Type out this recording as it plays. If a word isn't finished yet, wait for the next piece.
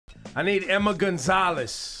I need Emma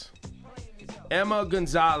Gonzalez. Emma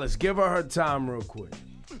Gonzalez. Give her time real quick.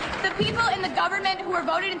 The people in the government who were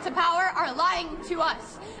voted into power are lying to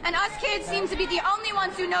us. And us kids seem to be the only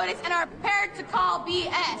ones who notice and are prepared to call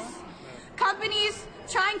BS. Companies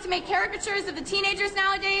trying to make caricatures of the teenagers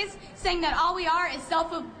nowadays, saying that all we are is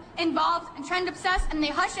self-involved and trend-obsessed, and they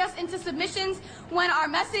hush us into submissions when our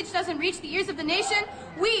message doesn't reach the ears of the nation.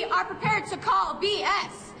 We are prepared to call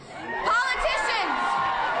BS.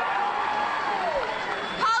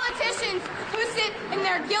 Politicians who sit in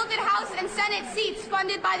their gilded House and Senate seats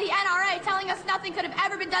funded by the NRA telling us nothing could have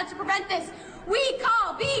ever been done to prevent this. We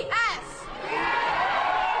call BS.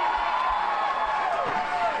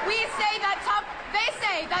 They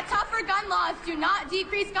say that tougher gun laws do not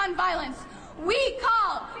decrease gun violence. We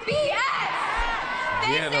call BS.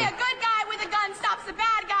 They say a good guy with a gun stops a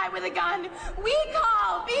bad guy with a gun. We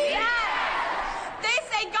call BS. They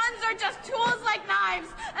say guns are just tools like knives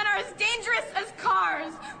and are as dangerous as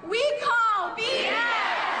cars. We call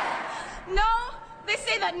BS. No, they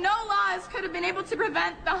say that no laws could have been able to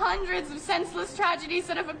prevent the hundreds of senseless tragedies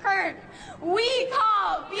that have occurred. We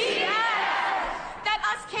call BS. That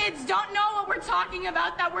us kids don't know what we're talking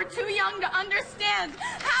about, that we're too young to understand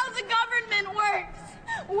how the government works.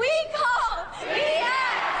 We call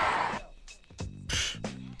BS.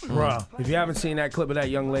 Bruh, if you haven't seen that clip of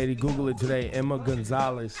that young lady, Google it today. Emma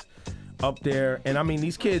Gonzalez up there. And I mean,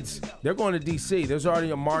 these kids, they're going to D.C. There's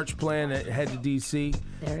already a march plan that head to D.C.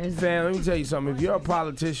 There is. Fam, let me tell you something. If you're a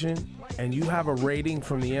politician and you have a rating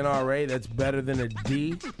from the NRA that's better than a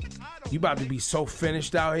D, you about to be so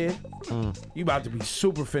finished out here. You about to be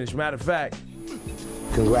super finished. Matter of fact,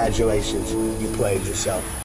 congratulations, you played yourself.